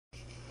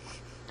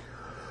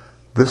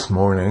This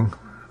morning,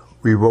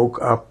 we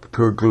woke up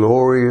to a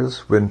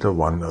glorious winter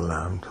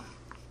wonderland.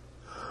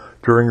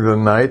 During the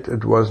night,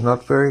 it was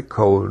not very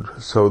cold,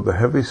 so the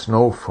heavy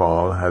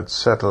snowfall had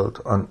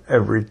settled on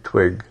every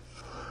twig,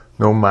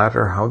 no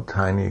matter how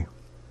tiny.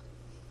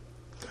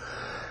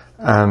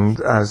 And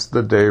as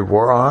the day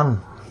wore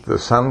on, the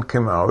sun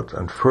came out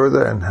and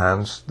further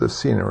enhanced the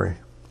scenery.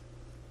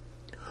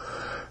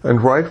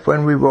 And right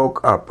when we woke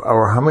up,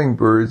 our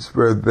hummingbirds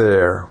were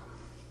there,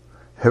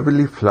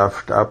 heavily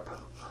fluffed up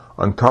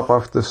on top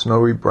of the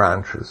snowy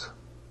branches.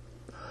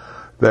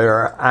 They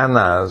are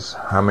Anna's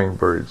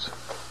hummingbirds,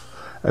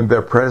 and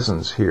their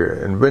presence here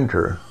in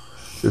winter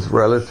is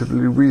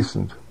relatively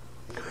recent.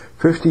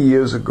 50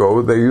 years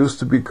ago, they used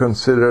to be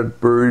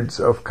considered birds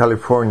of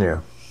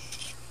California.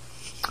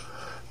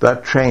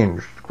 That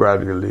changed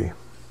gradually.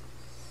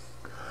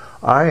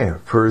 I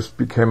first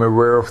became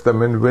aware of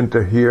them in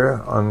winter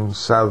here on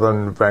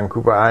southern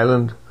Vancouver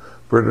Island,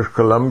 British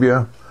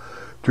Columbia,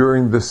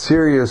 during the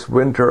serious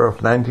winter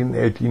of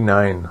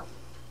 1989,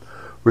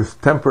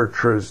 with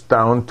temperatures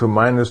down to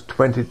minus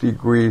 20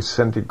 degrees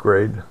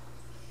centigrade.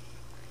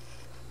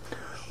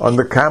 On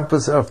the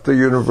campus of the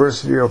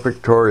University of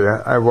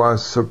Victoria, I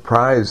was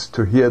surprised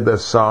to hear their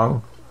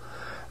song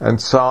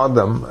and saw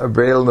them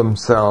avail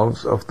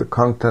themselves of the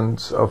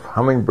contents of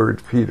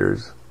hummingbird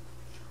feeders.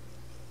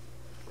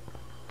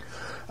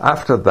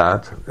 After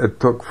that, it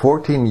took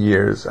 14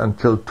 years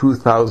until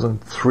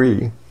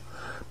 2003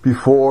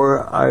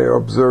 before I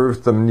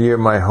observed them near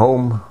my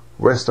home,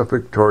 west of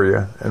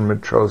Victoria in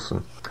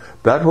Metchosin.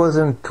 That was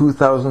in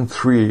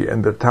 2003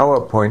 in the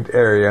Tower Point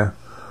area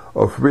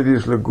of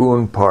Riddy's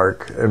Lagoon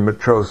Park in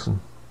Metchosin.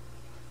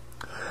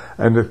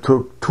 And it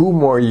took 2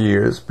 more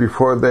years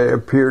before they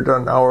appeared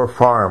on our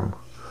farm,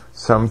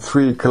 some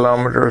 3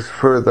 kilometers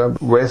further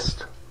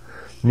west,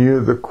 near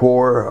the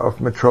core of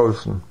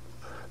Metchosin.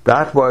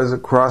 That was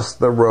across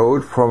the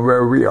road from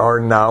where we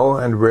are now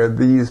and where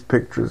these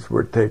pictures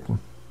were taken.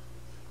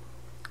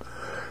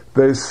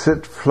 They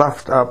sit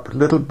fluffed up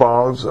little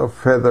balls of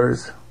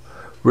feathers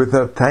with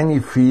their tiny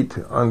feet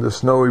on the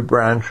snowy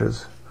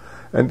branches,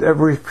 and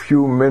every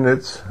few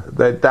minutes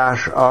they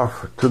dash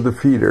off to the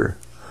feeder,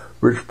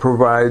 which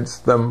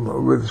provides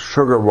them with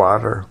sugar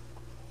water.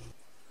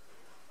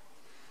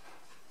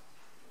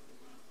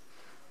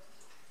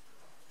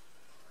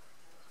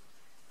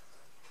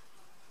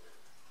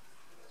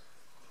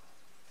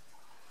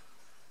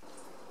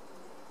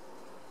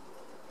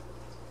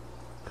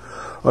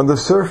 On the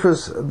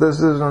surface, this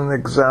is an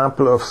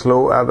example of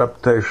slow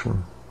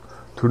adaptation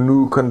to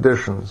new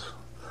conditions,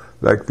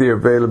 like the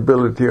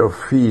availability of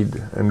feed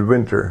in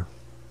winter.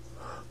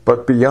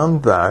 But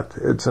beyond that,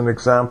 it's an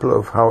example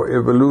of how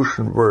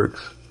evolution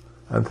works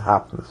and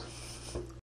happens.